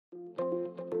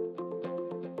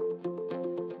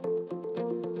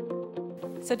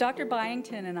So Dr.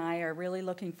 Byington and I are really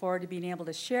looking forward to being able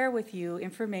to share with you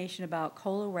information about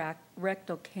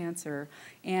colorectal cancer.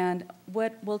 And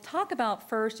what we'll talk about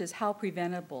first is how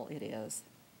preventable it is.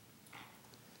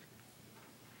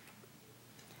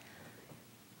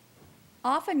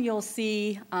 Often you'll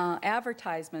see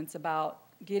advertisements about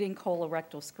getting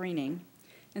colorectal screening.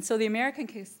 And so the American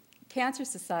Cancer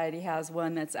Society has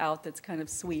one that's out that's kind of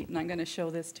sweet, and I'm going to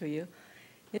show this to you.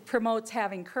 It promotes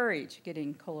having courage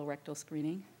getting colorectal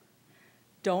screening.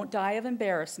 Don't die of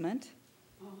embarrassment.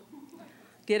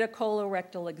 Get a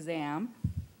colorectal exam.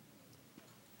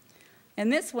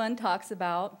 And this one talks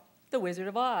about the Wizard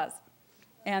of Oz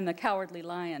and the cowardly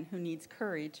lion who needs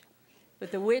courage.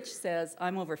 But the witch says,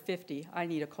 I'm over 50, I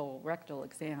need a colorectal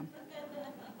exam.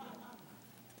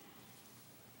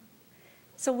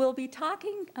 So we'll be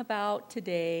talking about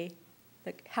today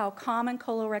how common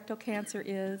colorectal cancer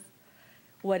is,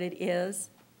 what it is,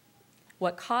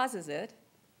 what causes it,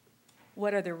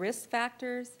 what are the risk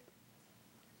factors,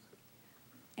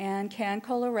 and can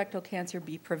colorectal cancer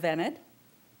be prevented,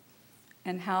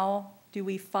 and how do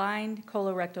we find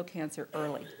colorectal cancer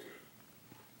early.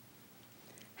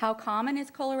 How common is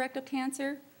colorectal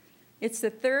cancer? It's the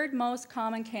third most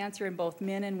common cancer in both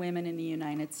men and women in the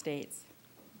United States.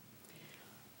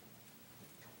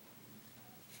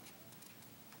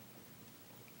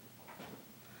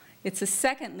 It's the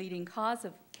second leading cause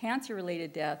of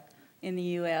cancer-related death in the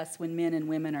U.S. when men and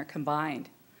women are combined.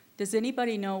 Does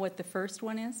anybody know what the first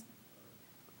one is?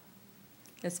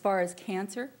 As far as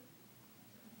cancer?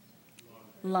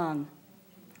 Lung.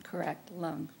 Correct,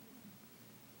 lung.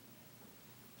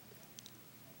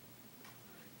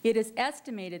 It is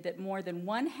estimated that more than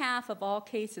 1/2 of all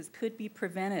cases could be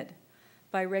prevented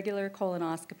by regular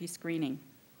colonoscopy screening.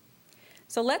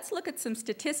 So let's look at some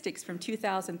statistics from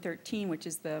 2013, which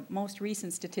is the most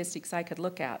recent statistics I could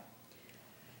look at.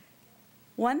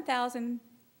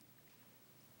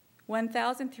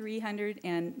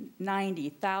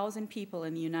 1,390,000 people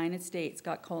in the United States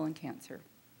got colon cancer.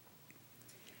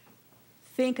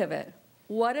 Think of it.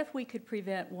 What if we could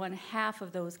prevent 1/2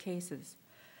 of those cases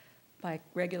by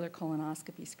regular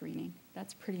colonoscopy screening?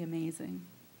 That's pretty amazing.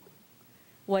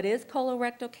 What is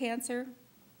colorectal cancer?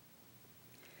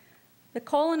 The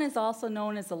colon is also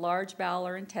known as the large bowel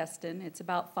or intestine. It's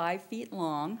about 5 feet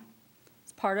long.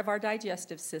 It's part of our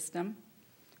digestive system.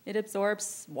 It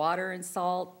absorbs water and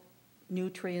salt,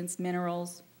 nutrients,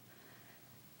 minerals,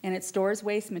 and it stores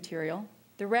waste material.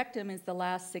 The rectum is the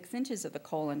last 6 inches of the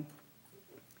colon.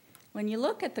 When you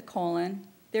look at the colon,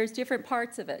 there's different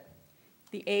parts of it.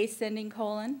 The ascending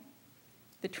colon,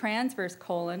 the transverse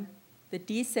colon, the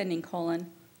descending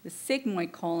colon, the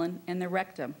sigmoid colon, and the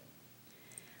rectum.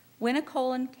 When a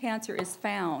colon cancer is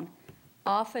found,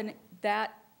 often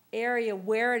that area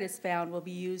where it is found will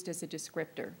be used as a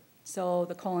descriptor. So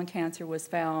the colon cancer was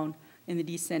found in the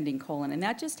descending colon, and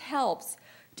that just helps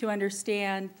to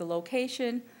understand the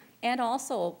location and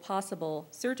also possible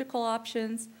surgical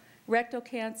options. Rectal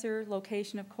cancer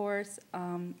location, of course,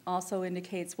 also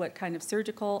indicates what kind of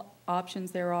surgical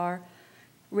options there are.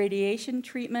 Radiation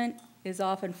treatment is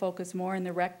often focused more in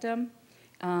the rectum,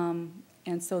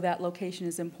 and so that location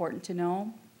is important to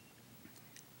know.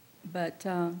 But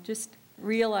just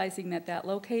realizing that that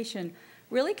location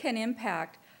really can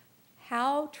impact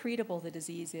how treatable the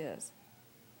disease is.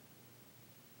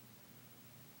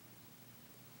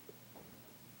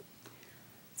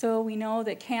 So we know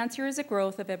that cancer is a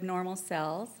growth of abnormal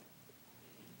cells,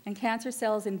 and cancer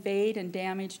cells invade and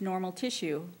damage normal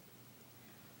tissue.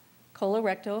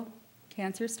 Colorectal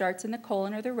cancer starts in the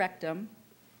colon or the rectum.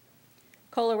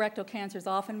 Colorectal cancer is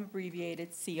often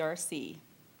abbreviated CRC.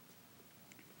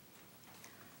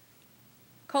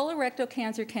 Colorectal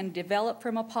cancer can develop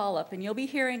from a polyp, and you'll be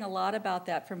hearing a lot about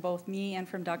that from both me and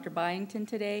from Dr. Byington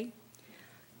today.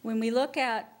 When we look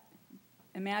at,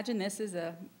 imagine this is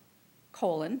a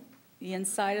colon, the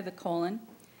inside of the colon.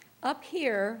 Up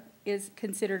here is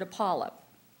considered a polyp.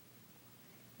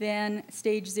 Then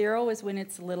stage 0 is when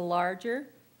it's a little larger.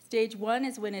 Stage 1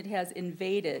 is when it has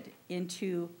invaded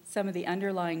into some of the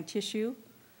underlying tissue.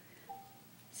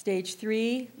 Stage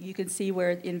 3, you can see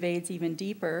where it invades even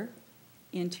deeper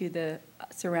into the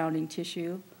surrounding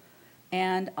tissue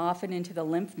and often into the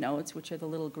lymph nodes, which are the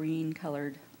little green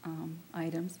colored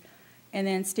items. And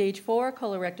then stage 4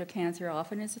 colorectal cancer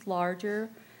often is larger,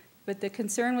 but the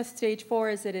concern with stage 4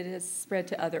 is that it has spread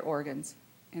to other organs,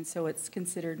 and so it's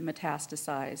considered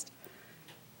metastasized.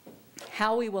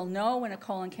 How we will know when a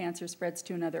colon cancer spreads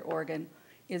to another organ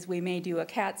is we may do a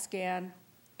CAT scan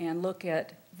and look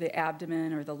at the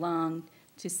abdomen or the lung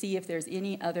to see if there's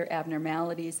any other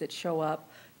abnormalities that show up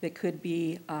that could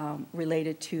be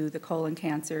related to the colon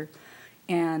cancer.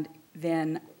 And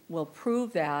then we'll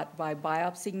prove that by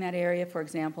biopsying that area. For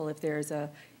example, if there's a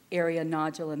area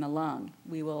nodule in the lung,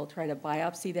 we will try to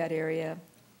biopsy that area.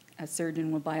 A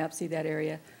surgeon will biopsy that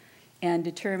area and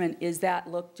determine, is that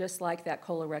look just like that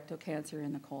colorectal cancer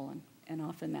in the colon? And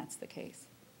often that's the case.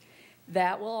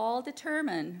 That will all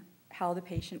determine how the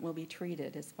patient will be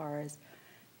treated as far as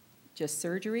just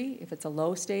surgery. If it's a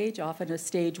low stage, often a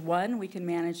stage 1, we can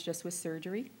manage just with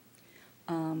surgery.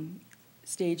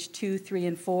 Stage 2, 3,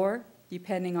 and 4,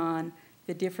 depending on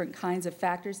the different kinds of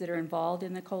factors that are involved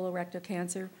in the colorectal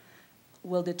cancer,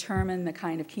 will determine the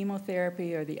kind of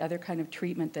chemotherapy or the other kind of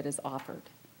treatment that is offered.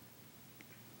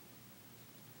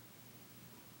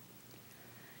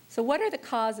 So what are the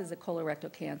causes of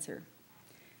colorectal cancer?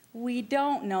 We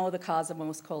don't know the cause of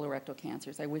most colorectal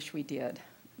cancers. I wish we did.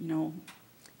 You know,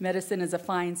 medicine is a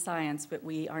fine science, but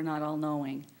we are not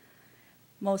all-knowing.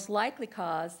 Most likely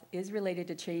cause is related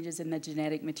to changes in the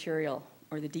genetic material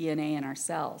or the DNA in our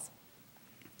cells.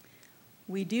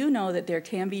 We do know that there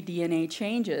can be DNA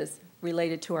changes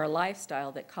related to our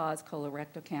lifestyle that cause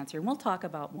colorectal cancer, and we'll talk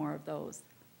about more of those.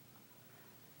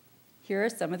 Here are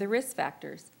some of the risk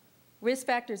factors. Risk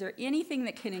factors are anything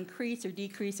that can increase or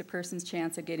decrease a person's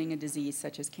chance of getting a disease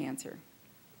such as cancer.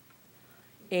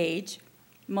 Age.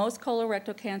 Most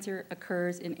colorectal cancer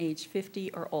occurs in age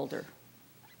 50 or older.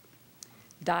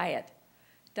 Diet.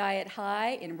 Diet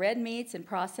high in red meats and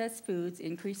processed foods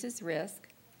increases risk.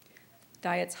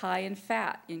 Diets high in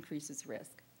fat increases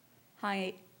risk.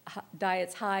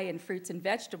 Diets high in fruits and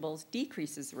vegetables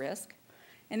decreases risk.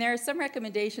 And there are some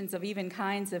recommendations of even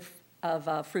kinds of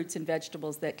fruits and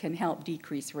vegetables that can help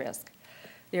decrease risk.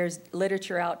 There's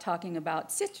literature out talking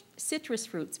about citrus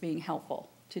fruits being helpful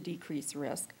to decrease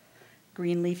risk.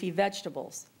 Green leafy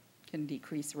vegetables can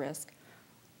decrease risk.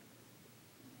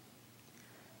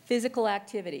 Physical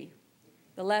activity.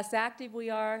 The less active we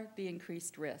are, the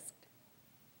increased risk.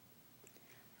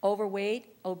 Overweight,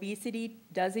 obesity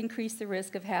does increase the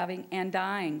risk of having and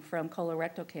dying from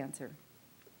colorectal cancer.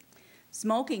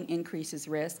 Smoking increases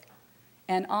risk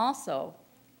and also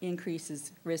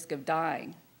increases risk of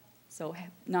dying. So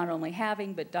not only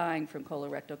having, but dying from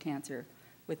colorectal cancer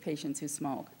with patients who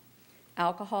smoke.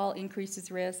 Alcohol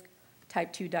increases risk.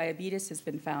 Type 2 diabetes has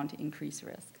been found to increase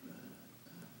risk.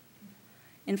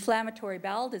 Inflammatory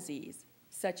bowel disease,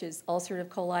 such as ulcerative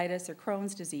colitis or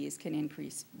Crohn's disease, can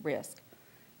increase risk.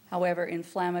 However,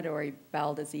 inflammatory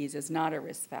bowel disease is not a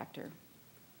risk factor.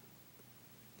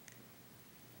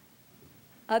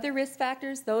 Other risk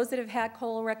factors, those that have had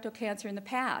colorectal cancer in the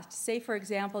past. Say, for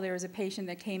example, there was a patient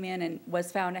that came in and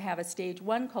was found to have a stage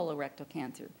 1 colorectal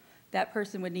cancer. That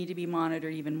person would need to be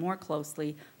monitored even more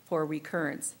closely for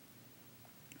recurrence.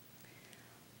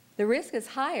 The risk is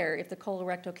higher if the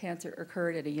colorectal cancer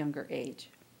occurred at a younger age.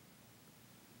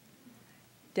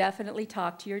 Definitely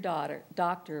talk to your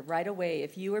doctor right away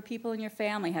if you or people in your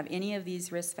family have any of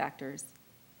these risk factors.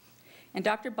 And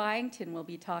Dr. Byington will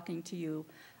be talking to you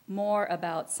more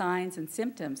about signs and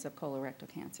symptoms of colorectal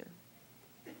cancer.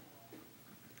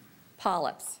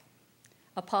 Polyps.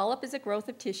 A polyp is a growth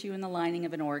of tissue in the lining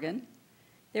of an organ.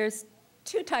 There's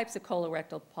 2 types of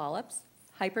colorectal polyps.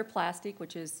 Hyperplastic,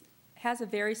 which has a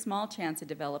very small chance of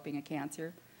developing a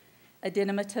cancer.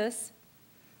 Adenomatous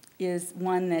is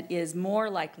one that is more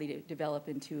likely to develop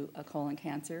into a colon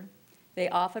cancer. They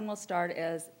often will start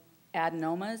as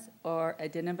adenomas or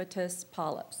adenomatous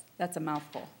polyps. That's a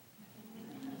mouthful.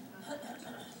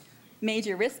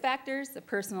 Major risk factors, a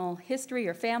personal history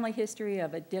or family history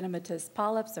of adenomatous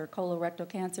polyps or colorectal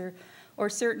cancer, or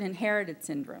certain inherited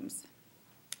syndromes.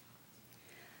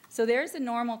 So there's a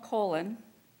normal colon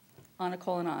on a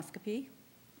colonoscopy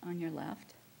on your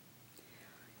left.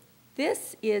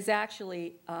 This is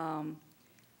actually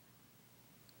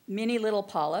many little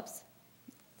polyps.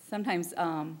 Sometimes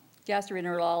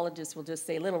gastroenterologists will just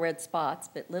say little red spots,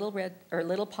 but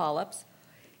little polyps.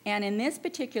 And in this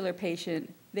particular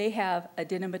patient, they have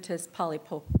adenomatous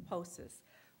polyposis,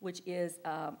 which is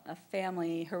a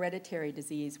family hereditary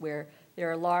disease where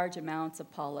there are large amounts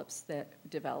of polyps that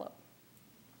develop.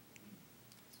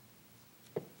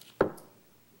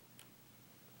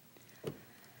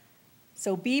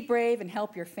 So be brave and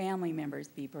help your family members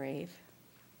be brave.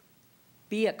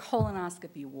 Be a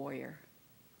colonoscopy warrior.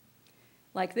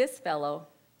 Like this fellow,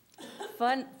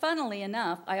 funnily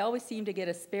enough, I always seem to get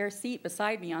a spare seat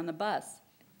beside me on the bus.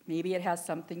 Maybe it has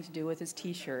something to do with his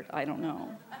t-shirt, I don't know.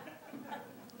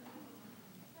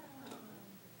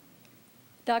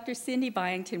 Dr. Cindy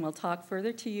Byington will talk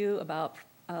further to you about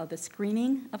the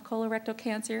screening of colorectal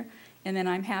cancer, and then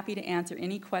I'm happy to answer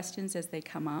any questions as they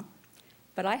come up.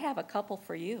 But I have a couple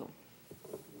for you.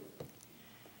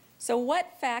 So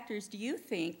what factors do you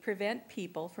think prevent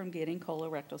people from getting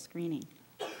colorectal screening?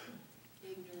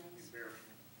 Ignorance.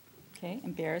 Okay,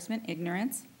 embarrassment,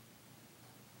 ignorance.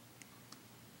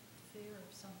 Fear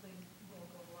of something will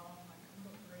go wrong, like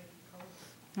look great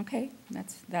in COVID. Okay,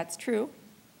 that's true.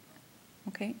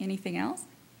 Okay, anything else?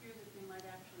 Fear that they might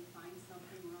actually find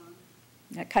something wrong.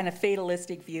 That kind of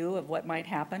fatalistic view of what might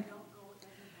happen? They don't know it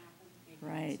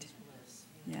doesn't happen. Right.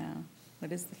 Yeah.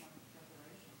 What is the...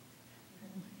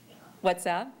 What's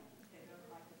that?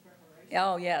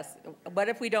 Oh, yes. What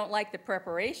if we don't like the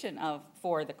preparation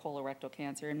for the colorectal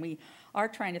cancer? And we are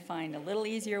trying to find a little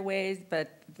easier ways,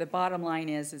 but the bottom line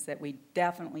is that we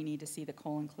definitely need to see the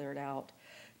colon cleared out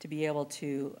to be able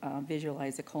to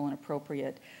visualize the colon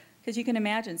appropriate. Because you can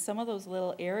imagine some of those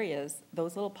little areas,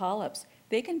 those little polyps,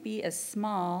 they can be as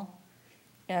small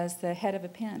as the head of a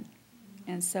pin.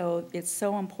 And so it's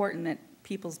so important that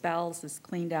people's bowels is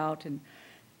cleaned out, and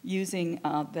using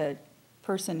the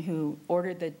person who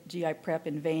ordered the GI prep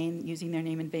in vain, using their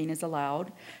name in vain is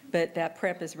allowed, but that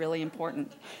prep is really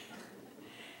important.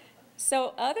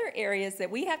 So other areas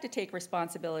that we have to take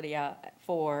responsibility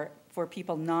for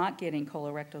people not getting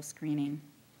colorectal screening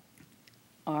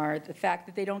are the fact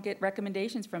that they don't get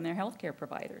recommendations from their healthcare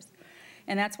providers.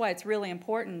 And that's why it's really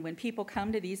important when people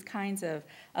come to these kinds of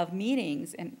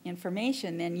meetings and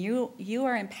information, then you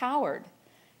are empowered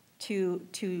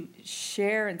to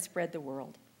share and spread the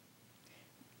world.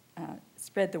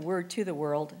 Spread the word to the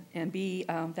world and be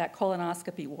that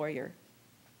colonoscopy warrior.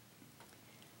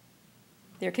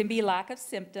 There can be lack of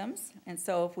symptoms, and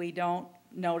so if we don't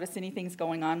notice anything's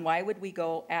going on, why would we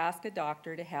go ask a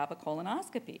doctor to have a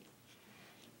colonoscopy?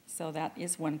 So that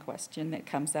is one question that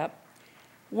comes up.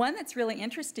 One that's really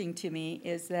interesting to me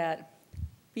is that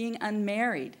being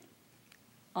unmarried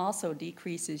also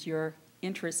decreases your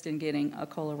interest in getting a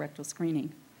colorectal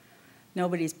screening.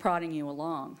 Nobody's prodding you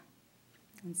along.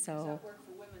 And so, Does that work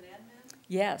for women and men?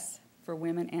 yes, for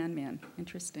women and men.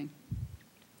 Interesting.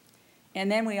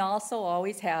 And then we also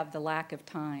always have the lack of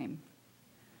time.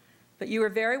 But you were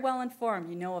very well informed.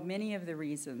 You know of many of the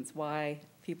reasons why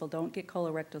people don't get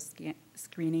colorectal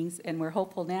screenings, and we're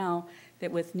hopeful now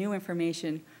that with new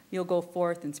information, you'll go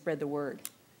forth and spread the word.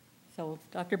 So,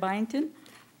 Dr. Byington?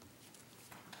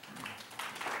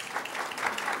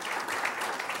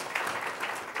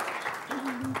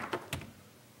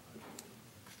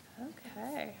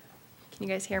 Okay. Can you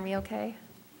guys hear me okay?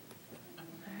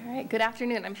 All right, good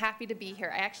afternoon. I'm happy to be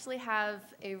here. I actually have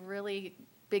a really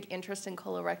big interest in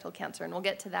colorectal cancer, and we'll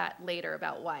get to that later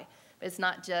about why. But it's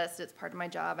not just, it's part of my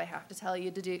job. I have to tell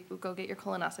you to go get your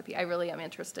colonoscopy. I really am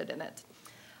interested in it.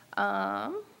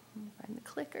 Let me find the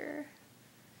clicker.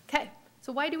 Okay,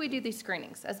 so why do we do these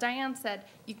screenings? As Diane said,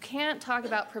 you can't talk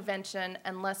about prevention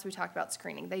unless we talk about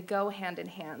screening. They go hand in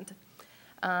hand.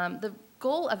 The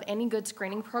goal of any good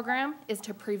screening program is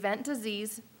to prevent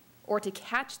disease or to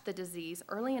catch the disease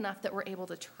early enough that we're able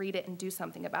to treat it and do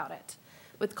something about it.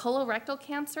 With colorectal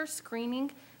cancer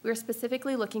screening, we're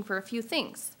specifically looking for a few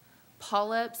things: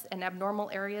 polyps and abnormal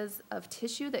areas of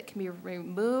tissue that can be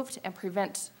removed and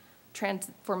prevent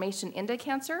transformation into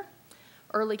cancer,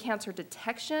 early cancer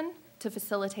detection to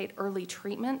facilitate early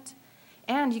treatment,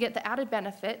 and you get the added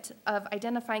benefit of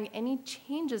identifying any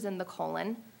changes in the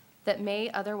colon that may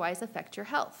otherwise affect your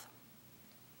health.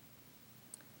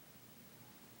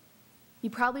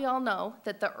 You probably all know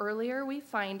that the earlier we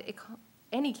find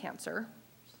any cancer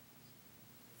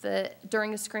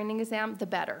during a screening exam, the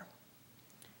better.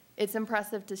 It's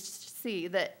impressive to see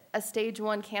that a stage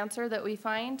 1 cancer that we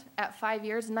find at 5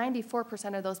 years,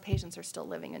 94% of those patients are still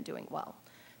living and doing well.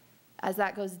 As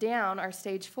that goes down, our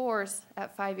stage 4s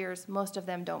at 5 years, most of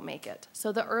them don't make it.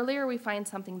 So the earlier we find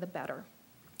something, the better.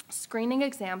 Screening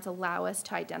exams allow us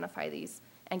to identify these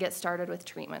and get started with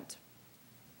treatment.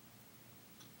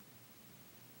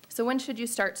 So when should you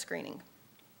start screening?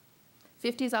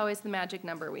 50 is always the magic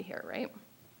number we hear, right?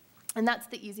 And that's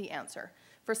the easy answer.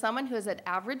 For someone who is at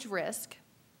average risk,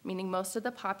 meaning most of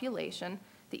the population,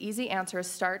 the easy answer is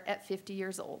start at 50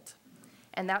 years old.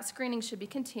 And that screening should be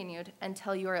continued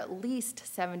until you are at least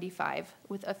 75,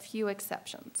 with a few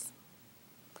exceptions.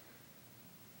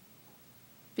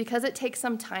 Because it takes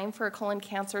some time for a colon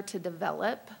cancer to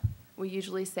develop, we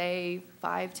usually say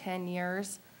 5-10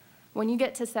 years. When you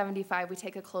get to 75, we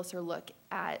take a closer look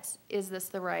at, is this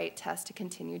the right test to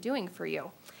continue doing for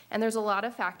you? And there's a lot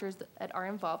of factors that are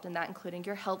involved in that, including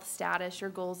your health status, your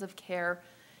goals of care.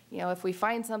 You know, if we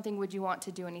find something, would you want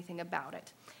to do anything about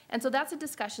it? And so that's a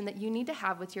discussion that you need to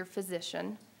have with your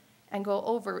physician and go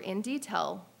over in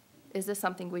detail, is this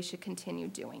something we should continue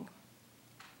doing?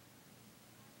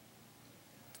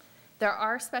 There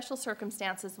are special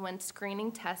circumstances when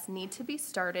screening tests need to be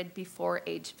started before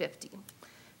age 50.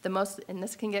 And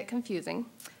this can get confusing,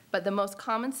 but the most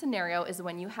common scenario is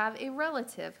when you have a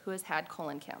relative who has had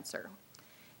colon cancer.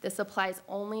 This applies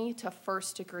only to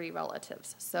first-degree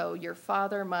relatives, so your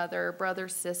father, mother, brother,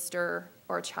 sister,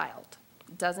 or child.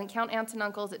 It doesn't count aunts and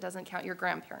uncles, it doesn't count your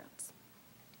grandparents.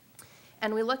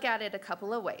 And we look at it a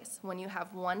couple of ways. When you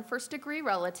have one first-degree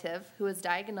relative who is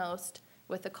diagnosed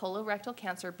with a colorectal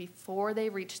cancer before they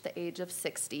reach the age of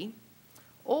 60,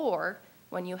 or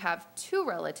when you have two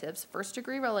relatives,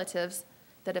 first-degree relatives,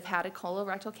 that have had a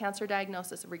colorectal cancer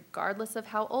diagnosis, regardless of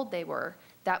how old they were,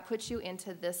 that puts you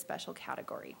into this special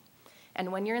category.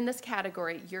 And when you're in this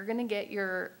category, you're gonna get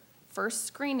your first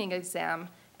screening exam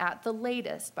at the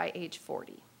latest by age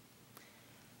 40.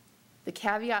 The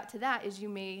caveat to that is you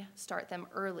may start them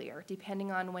earlier,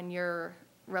 depending on when your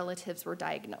relatives were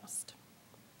diagnosed.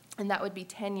 And that would be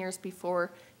 10 years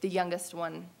before the youngest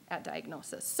one at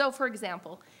diagnosis. So for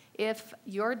example, if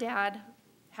your dad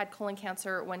had colon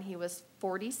cancer when he was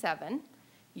 47,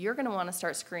 you're going to want to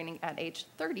start screening at age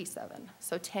 37,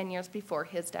 so 10 years before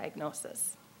his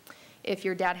diagnosis. If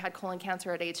your dad had colon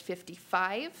cancer at age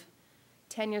 55,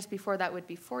 10 years before that would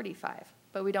be 45,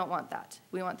 but we don't want that.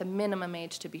 We want the minimum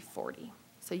age to be 40,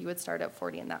 so you would start at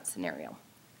 40 in that scenario.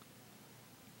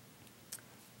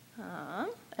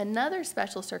 Another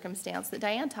special circumstance that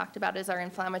Diane talked about is our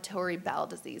inflammatory bowel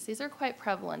disease. These are quite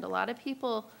prevalent. A lot of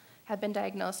people have been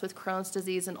diagnosed with Crohn's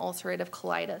disease and ulcerative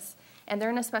colitis, and they're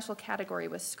in a special category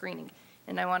with screening.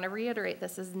 And I want to reiterate,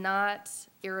 this is not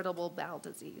irritable bowel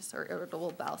disease or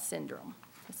irritable bowel syndrome.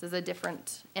 This is a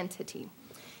different entity.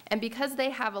 And because they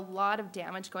have a lot of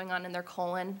damage going on in their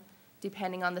colon,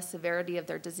 depending on the severity of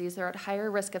their disease, they're at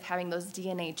higher risk of having those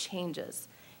DNA changes,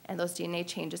 and those DNA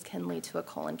changes can lead to a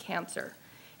colon cancer.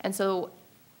 And so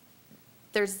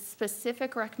there's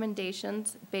specific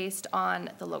recommendations based on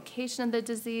the location of the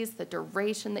disease, the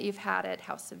duration that you've had it,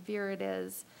 how severe it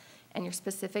is, and your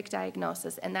specific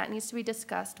diagnosis. And that needs to be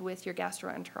discussed with your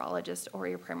gastroenterologist or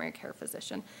your primary care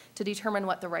physician to determine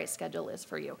what the right schedule is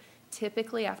for you.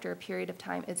 Typically, after a period of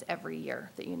time, it's every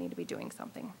year that you need to be doing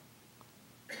something.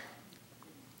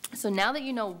 So now that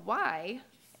you know why,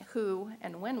 who,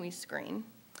 and when we screen,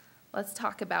 let's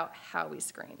talk about how we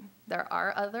screen. There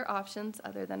are other options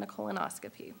other than a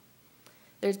colonoscopy.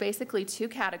 There's basically two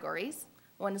categories.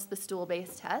 One is the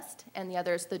stool-based test, and the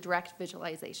other is the direct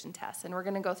visualization test, and we're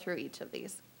going to go through each of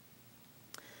these.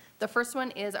 The first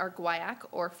one is our guaiac,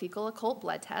 or fecal occult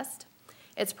blood test.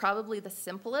 It's probably the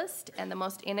simplest and the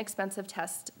most inexpensive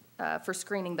test for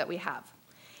screening that we have.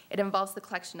 It involves the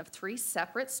collection of 3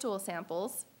 separate stool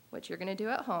samples, which you're going to do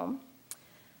at home,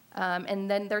 and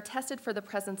then they're tested for the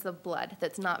presence of blood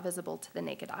that's not visible to the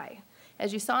naked eye.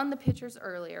 As you saw in the pictures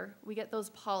earlier, we get those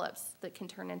polyps that can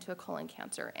turn into a colon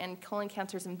cancer, and colon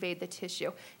cancers invade the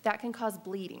tissue. That can cause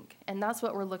bleeding, and that's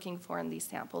what we're looking for in these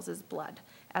samples is blood,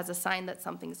 as a sign that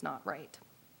something's not right.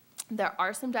 There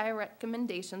are some diet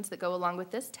recommendations that go along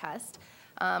with this test.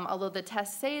 Although the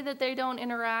tests say that they don't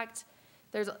interact,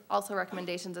 there's also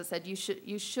recommendations that said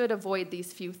you should avoid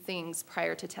these few things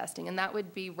prior to testing, and that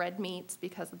would be red meats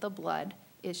because of the blood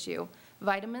issue.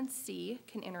 Vitamin C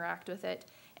can interact with it,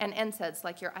 and NSAIDs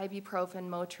like your ibuprofen,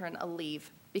 Motrin,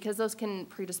 Aleve, because those can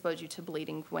predispose you to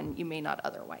bleeding when you may not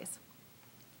otherwise.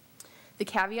 The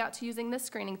caveat to using this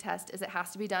screening test is it has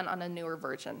to be done on a newer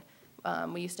version.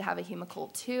 We used to have a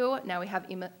Hemocult 2, now we have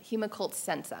Hemocult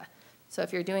Sensa. So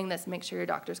if you're doing this, make sure your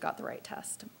doctor's got the right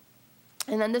test.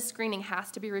 And then this screening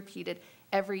has to be repeated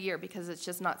every year because it's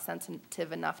just not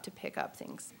sensitive enough to pick up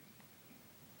things.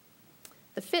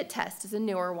 The FIT test is a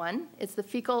newer one. It's the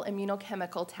fecal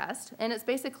immunochemical test, and it's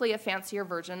basically a fancier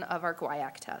version of our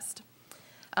guaiac test.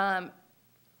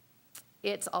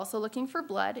 It's also looking for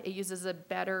blood. It uses a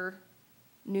better,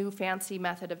 new, fancy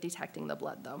method of detecting the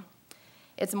blood, though.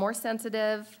 It's more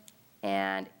sensitive,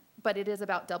 but it is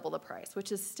about double the price,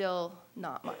 which is still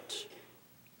not much.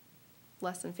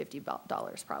 Less than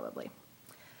 $50 probably.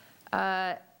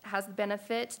 Has the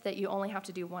benefit that you only have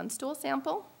to do 1 stool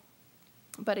sample,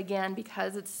 but again,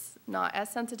 because it's not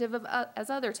as sensitive as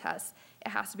other tests, it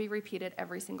has to be repeated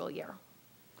every single year.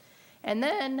 And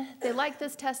then they like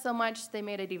this test so much, they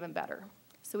made it even better.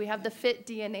 So we have the FIT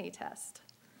DNA test.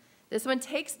 This one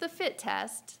takes the FIT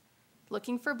test,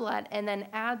 looking for blood, and then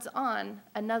adds on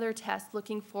another test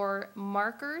looking for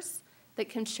markers that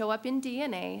can show up in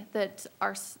DNA that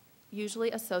are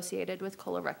usually associated with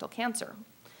colorectal cancer.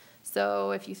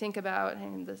 So if you think about,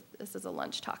 and this is a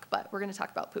lunch talk, but we're going to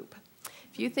talk about poop.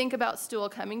 If you think about stool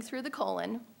coming through the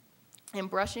colon and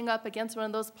brushing up against one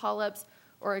of those polyps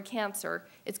or a cancer,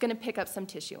 it's going to pick up some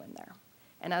tissue in there.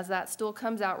 And as that stool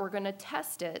comes out, we're going to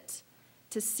test it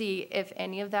to see if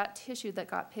any of that tissue that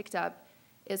got picked up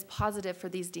is positive for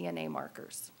these DNA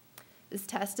markers. This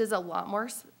test is a lot more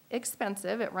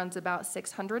expensive. It runs about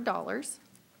 $600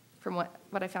 from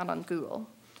what I found on Google.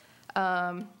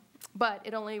 But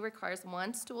it only requires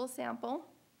one stool sample.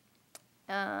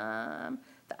 The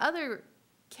other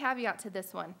caveat to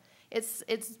this one, it's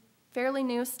fairly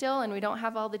new still, and we don't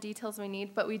have all the details we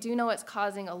need, but we do know it's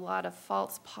causing a lot of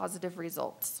false positive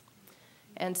results.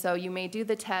 And so you may do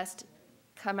the test,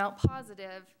 come out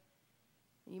positive,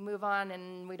 you move on,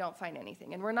 and we don't find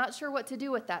anything. And we're not sure what to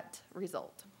do with that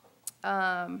result.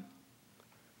 The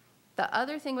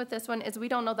other thing with this one is we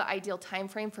don't know the ideal time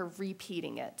frame for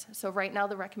repeating it. So right now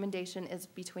the recommendation is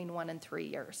between 1 and 3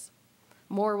 years.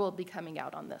 More will be coming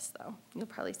out on this, though. You'll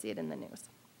probably see it in the news.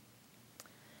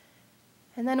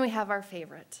 And then we have our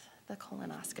favorite, the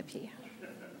colonoscopy.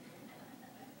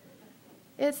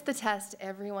 It's the test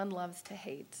everyone loves to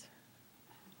hate.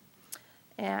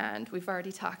 And we've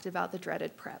already talked about the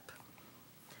dreaded prep.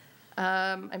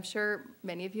 I'm sure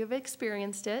many of you have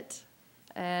experienced it,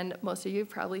 and most of you have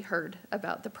probably heard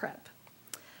about the prep.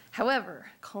 However,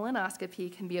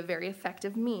 colonoscopy can be a very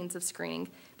effective means of screening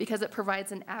because it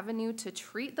provides an avenue to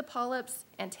treat the polyps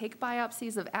and take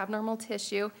biopsies of abnormal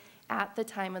tissue at the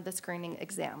time of the screening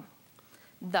exam.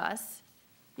 Thus,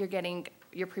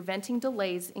 you're preventing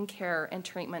delays in care and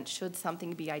treatment should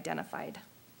something be identified.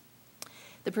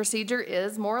 The procedure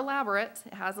is more elaborate.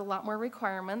 It has a lot more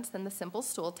requirements than the simple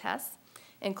stool tests,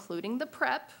 including the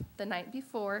prep the night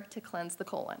before to cleanse the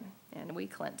colon, and we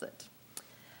cleanse it.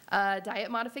 Diet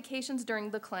modifications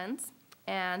during the cleanse,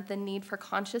 and the need for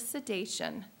conscious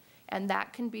sedation, and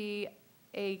that can be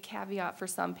a caveat for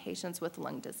some patients with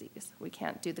lung disease. We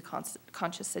can't do the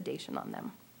conscious sedation on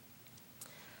them.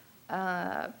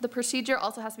 The procedure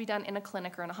also has to be done in a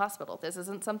clinic or in a hospital. This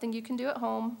isn't something you can do at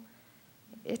home.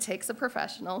 It takes a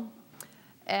professional,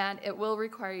 and it will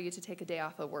require you to take a day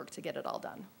off of work to get it all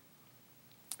done.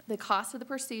 The cost of the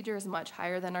procedure is much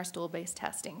higher than our stool-based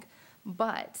testing,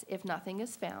 but if nothing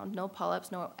is found, no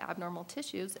polyps, no abnormal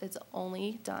tissues, it's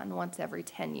only done once every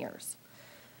 10 years.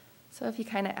 So if you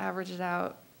kind of average it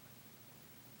out,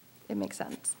 it makes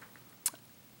sense.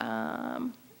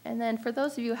 And then for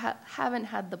those of you who haven't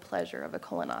had the pleasure of a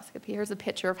colonoscopy, here's a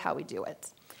picture of how we do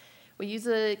it. We use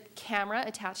a camera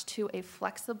attached to a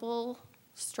flexible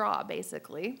straw,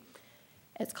 basically.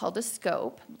 It's called a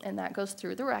scope, and that goes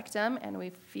through the rectum, and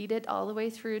we feed it all the way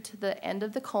through to the end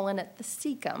of the colon at the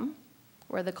cecum,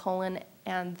 where the colon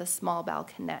and the small bowel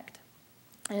connect.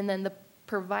 And then the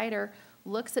provider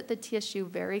looks at the tissue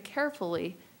very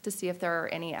carefully to see if there are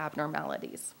any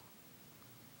abnormalities.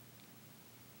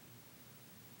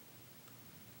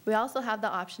 We also have the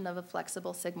option of a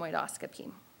flexible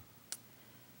sigmoidoscopy.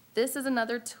 This is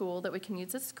another tool that we can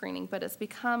use as screening, but it's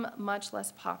become much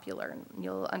less popular, and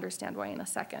you'll understand why in a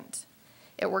second.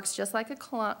 It works just like a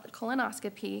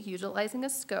colonoscopy, utilizing a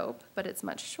scope, but it's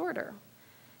much shorter.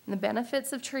 And the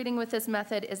benefits of treating with this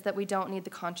method is that we don't need the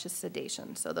conscious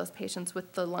sedation. So those patients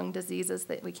with the lung diseases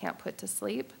that we can't put to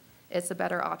sleep, it's a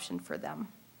better option for them.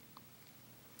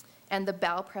 And the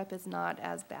bowel prep is not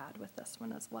as bad with this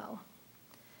one as well.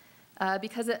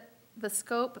 Because the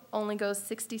scope only goes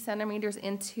 60 centimeters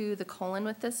into the colon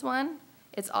with this one,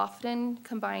 it's often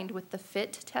combined with the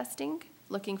FIT testing,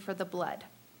 looking for the blood,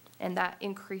 and that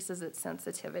increases its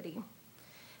sensitivity.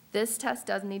 This test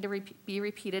does need to be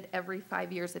repeated every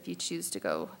 5 years if you choose to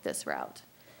go this route.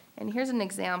 And here's an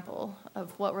example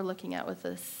of what we're looking at with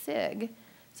a SIG.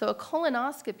 So a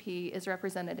colonoscopy is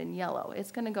represented in yellow.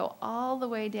 It's going to go all the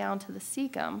way down to the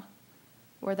cecum,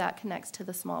 where that connects to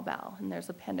the small bowel, and there's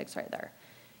appendix right there.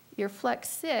 Your flex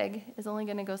sig is only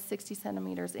going to go 60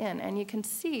 centimeters in, and you can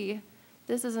see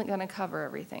this isn't going to cover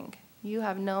everything. You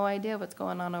have no idea what's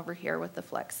going on over here with the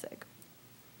flex sig.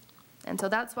 And so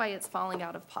that's why it's falling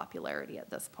out of popularity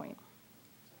at this point.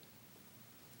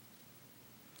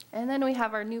 And then we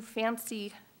have our new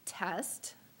fancy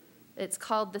test. It's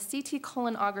called the CT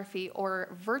colonography, or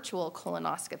virtual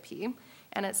colonoscopy,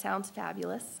 and it sounds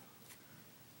fabulous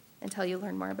until you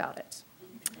learn more about it.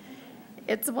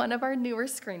 It's one of our newer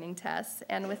screening tests,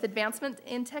 and with advancement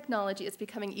in technology, it's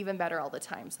becoming even better all the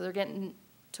time. So they're getting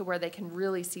to where they can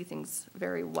really see things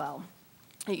very well.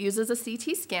 It uses a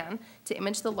CT scan to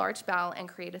image the large bowel and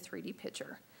create a 3D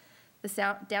picture.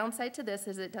 The downside to this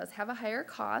is it does have a higher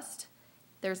cost.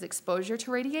 There's exposure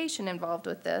to radiation involved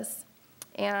with this,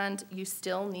 and you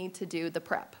still need to do the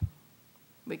prep.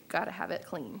 We've got to have it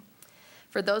clean.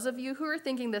 For those of you who are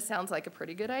thinking this sounds like a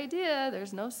pretty good idea,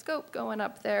 there's no scope going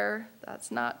up there, that's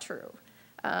not true.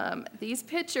 These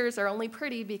pictures are only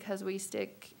pretty because we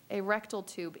stick a rectal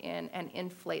tube in and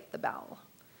inflate the bowel.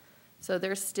 So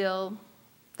there's still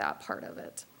that part of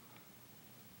it.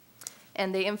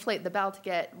 And they inflate the bowel to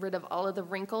get rid of all of the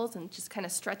wrinkles and just kind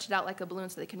of stretch it out like a balloon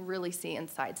so they can really see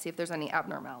inside, see if there's any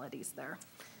abnormalities there.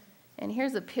 And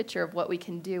here's a picture of what we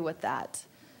can do with that.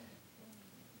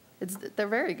 They're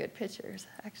very good pictures,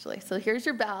 actually. So here's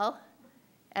your bowel,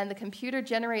 and the computer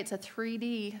generates a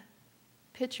 3D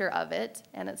picture of it,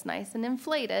 and it's nice and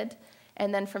inflated.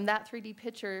 And then from that 3D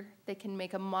picture, they can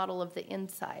make a model of the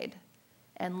inside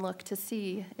and look to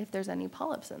see if there's any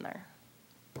polyps in there.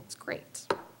 It's great.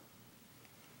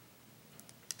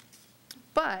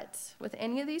 But with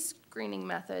any of these screening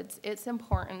methods, it's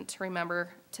important to remember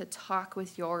to talk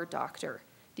with your doctor.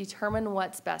 Determine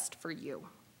what's best for you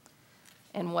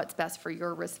and what's best for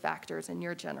your risk factors and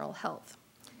your general health.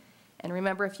 And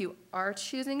remember, if you are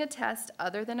choosing a test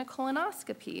other than a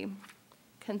colonoscopy,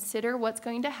 consider what's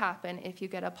going to happen if you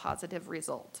get a positive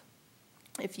result.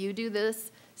 If you do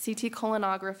this CT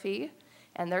colonography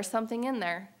and there's something in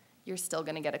there, you're still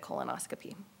going to get a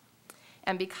colonoscopy.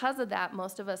 And because of that,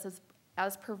 most of us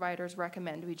as providers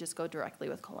recommend we just go directly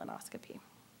with colonoscopy.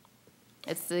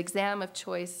 It's the exam of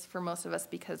choice for most of us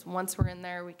because once we're in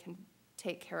there, we can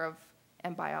take care of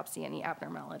and biopsy any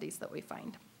abnormalities that we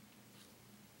find.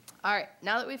 All right,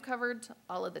 now that we've covered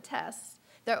all of the tests,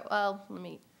 there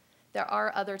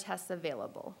are other tests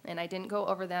available, and I didn't go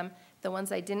over them. The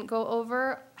ones I didn't go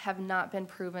over have not been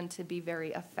proven to be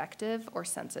very effective or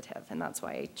sensitive, and that's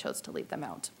why I chose to leave them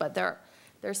out. But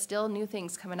there's still new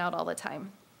things coming out all the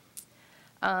time.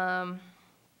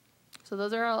 So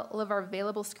those are all of our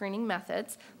available screening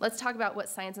methods. Let's talk about what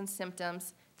signs and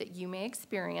symptoms that you may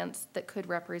experience that could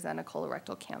represent a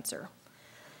colorectal cancer.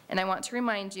 And I want to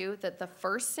remind you that the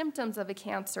first symptoms of a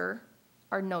cancer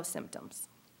are no symptoms.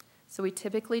 So we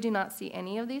typically do not see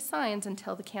any of these signs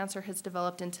until the cancer has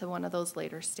developed into one of those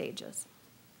later stages.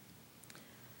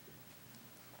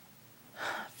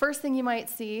 First thing you might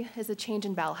see is a change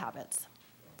in bowel habits.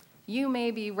 You may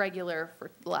be regular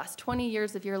for the last 20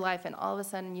 years of your life, and all of a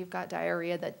sudden you've got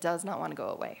diarrhea that does not want to go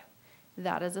away.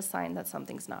 That is a sign that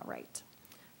something's not right.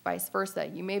 Vice versa,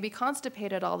 you may be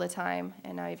constipated all the time,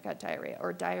 and now you've got diarrhea,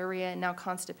 or diarrhea and now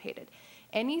constipated.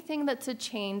 Anything that's a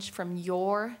change from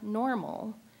your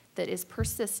normal that is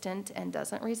persistent and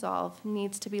doesn't resolve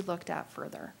needs to be looked at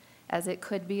further, as it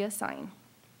could be a sign.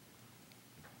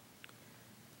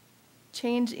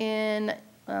 Change in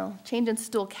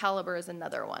stool caliber is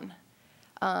another one.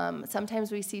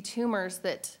 Sometimes we see tumors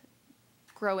that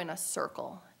grow in a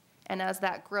circle. And as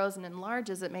that grows and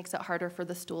enlarges, it makes it harder for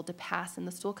the stool to pass, and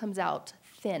the stool comes out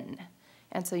thin.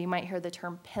 And so you might hear the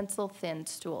term pencil-thin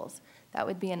stools. That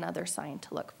would be another sign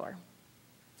to look for.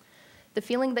 The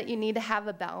feeling that you need to have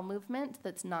a bowel movement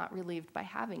that's not relieved by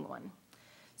having one.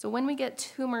 So when we get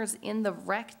tumors in the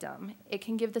rectum, it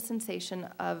can give the sensation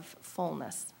of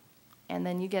fullness. And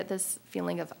then you get this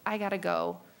feeling of, I gotta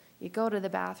go. You go to the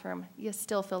bathroom, you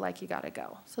still feel like you gotta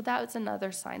go. So that's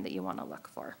another sign that you wanna look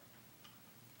for.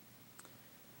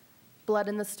 Blood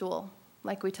in the stool,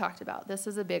 like we talked about. This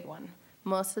is a big one.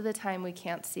 Most of the time we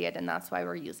can't see it, and that's why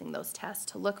we're using those tests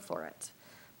to look for it.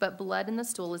 But blood in the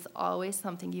stool is always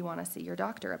something you wanna see your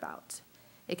doctor about.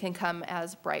 It can come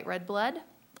as bright red blood,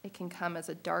 it can come as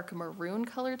a dark maroon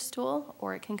colored stool,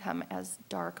 or it can come as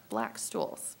dark black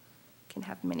stools. It can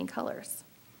have many colors.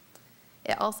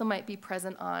 It also might be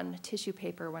present on tissue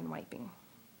paper when wiping.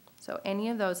 So any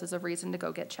of those is a reason to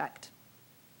go get checked.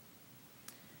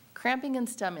 Cramping and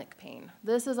stomach pain.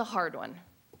 This is a hard one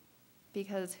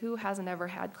because who hasn't ever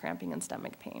had cramping and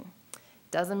stomach pain?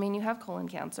 Doesn't mean you have colon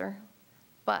cancer,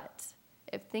 but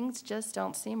if things just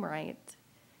don't seem right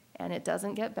and it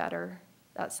doesn't get better,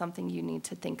 that's something you need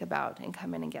to think about and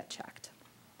come in and get checked.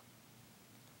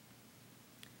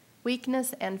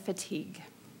 Weakness and fatigue.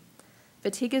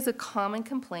 Fatigue is a common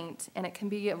complaint, and it can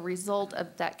be a result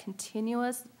of that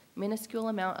continuous, minuscule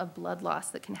amount of blood loss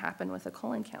that can happen with a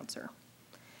colon cancer.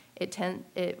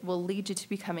 It will lead you to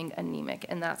becoming anemic,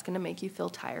 and that's going to make you feel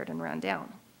tired and run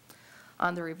down.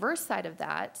 On the reverse side of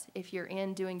that, if you're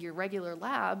in doing your regular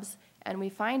labs and we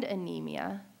find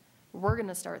anemia, we're going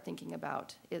to start thinking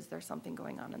about, is there something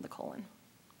going on in the colon,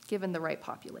 given the right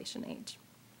population age?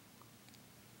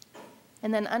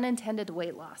 And then unintended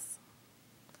weight loss.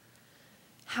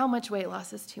 How much weight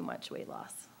loss is too much weight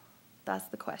loss? That's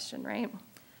the question, right?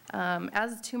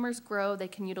 As tumors grow, they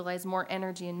can utilize more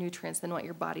energy and nutrients than what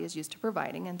your body is used to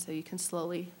providing, and so you can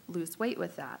slowly lose weight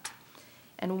with that.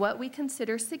 And what we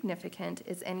consider significant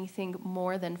is anything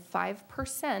more than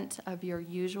 5% of your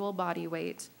usual body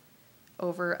weight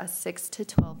over a 6 to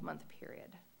 12 month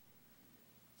period.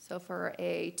 So for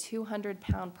a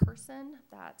 200-pound person,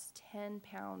 that's 10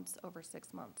 pounds over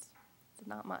 6 months. It's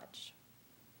not much.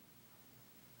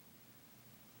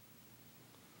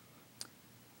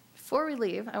 Before we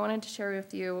leave, I wanted to share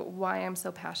with you why I'm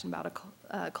so passionate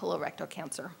about colorectal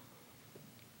cancer.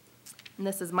 And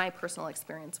this is my personal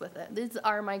experience with it. These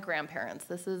are my grandparents.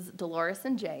 This is Dolores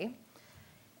and Jay.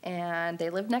 And they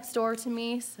lived next door to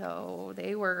me, so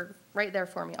they were right there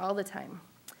for me all the time.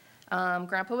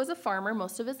 Grandpa was a farmer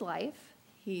most of his life.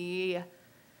 He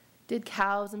did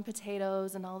cows and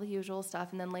potatoes and all the usual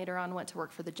stuff, and then later on went to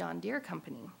work for the John Deere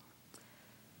company.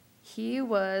 He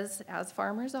was, as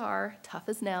farmers are, tough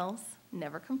as nails,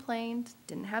 never complained,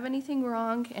 didn't have anything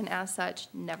wrong, and as such,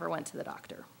 never went to the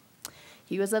doctor.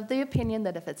 He was of the opinion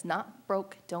that if it's not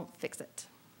broke, don't fix it.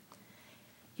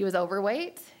 He was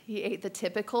overweight. He ate the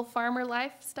typical farmer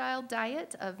lifestyle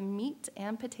diet of meat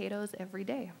and potatoes every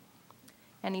day.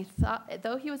 And he thought,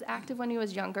 though he was active when he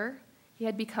was younger, he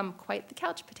had become quite the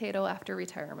couch potato after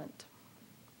retirement.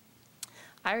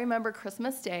 I remember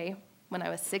Christmas Day when I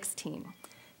was 16.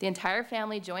 The entire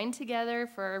family joined together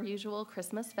for our usual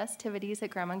Christmas festivities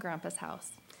at Grandma and Grandpa's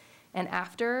house. And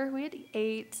after we had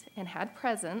ate and had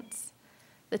presents,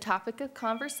 the topic of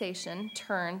conversation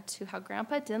turned to how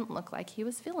Grandpa didn't look like he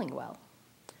was feeling well.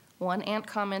 One aunt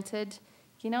commented,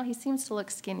 "You know, he seems to look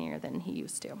skinnier than he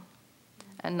used to."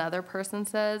 Another person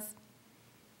says,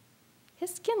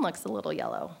 "His skin looks a little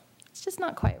yellow. It's just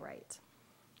not quite right."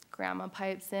 Grandma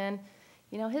pipes in,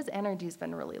 "You know, his energy's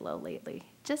been really low lately.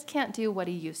 Just can't do what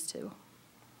he used to."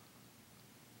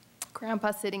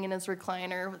 Grandpa sitting in his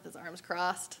recliner with his arms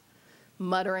crossed,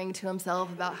 muttering to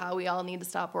himself about how we all need to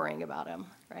stop worrying about him,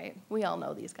 right? We all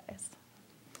know these guys.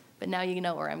 But now you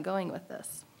know where I'm going with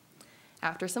this.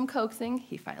 After some coaxing,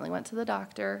 he finally went to the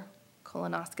doctor.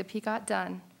 Colonoscopy got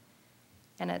done.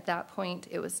 And at that point,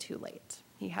 it was too late.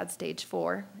 He had stage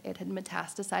 4. It had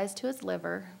metastasized to his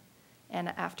liver. And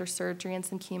after surgery and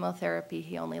some chemotherapy,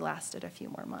 he only lasted a few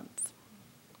more months.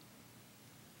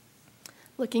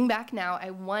 Looking back now, I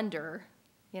wonder,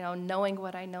 knowing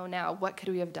what I know now, what could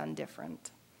we have done different?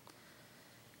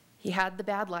 He had the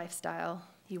bad lifestyle.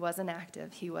 He wasn't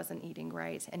active. He wasn't eating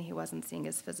right. And he wasn't seeing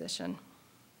his physician.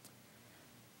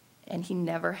 And he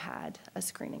never had a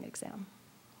screening exam.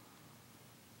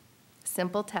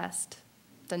 Simple test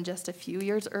done just a few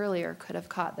years earlier could have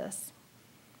caught this.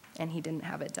 And he didn't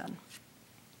have it done.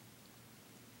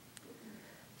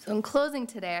 So in closing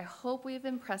today, I hope we've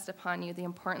impressed upon you the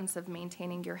importance of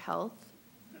maintaining your health.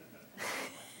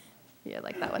 Yeah, I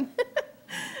like that one.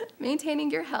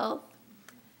 Maintaining your health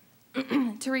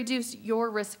to reduce your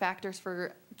risk factors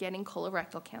for getting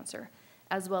colorectal cancer,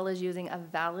 as well as using a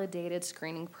validated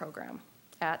screening program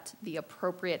at the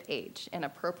appropriate age. And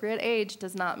appropriate age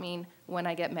does not mean when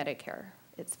I get Medicare,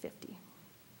 it's 50.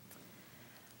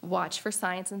 Watch for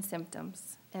signs and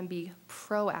symptoms and be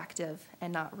proactive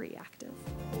and not reactive.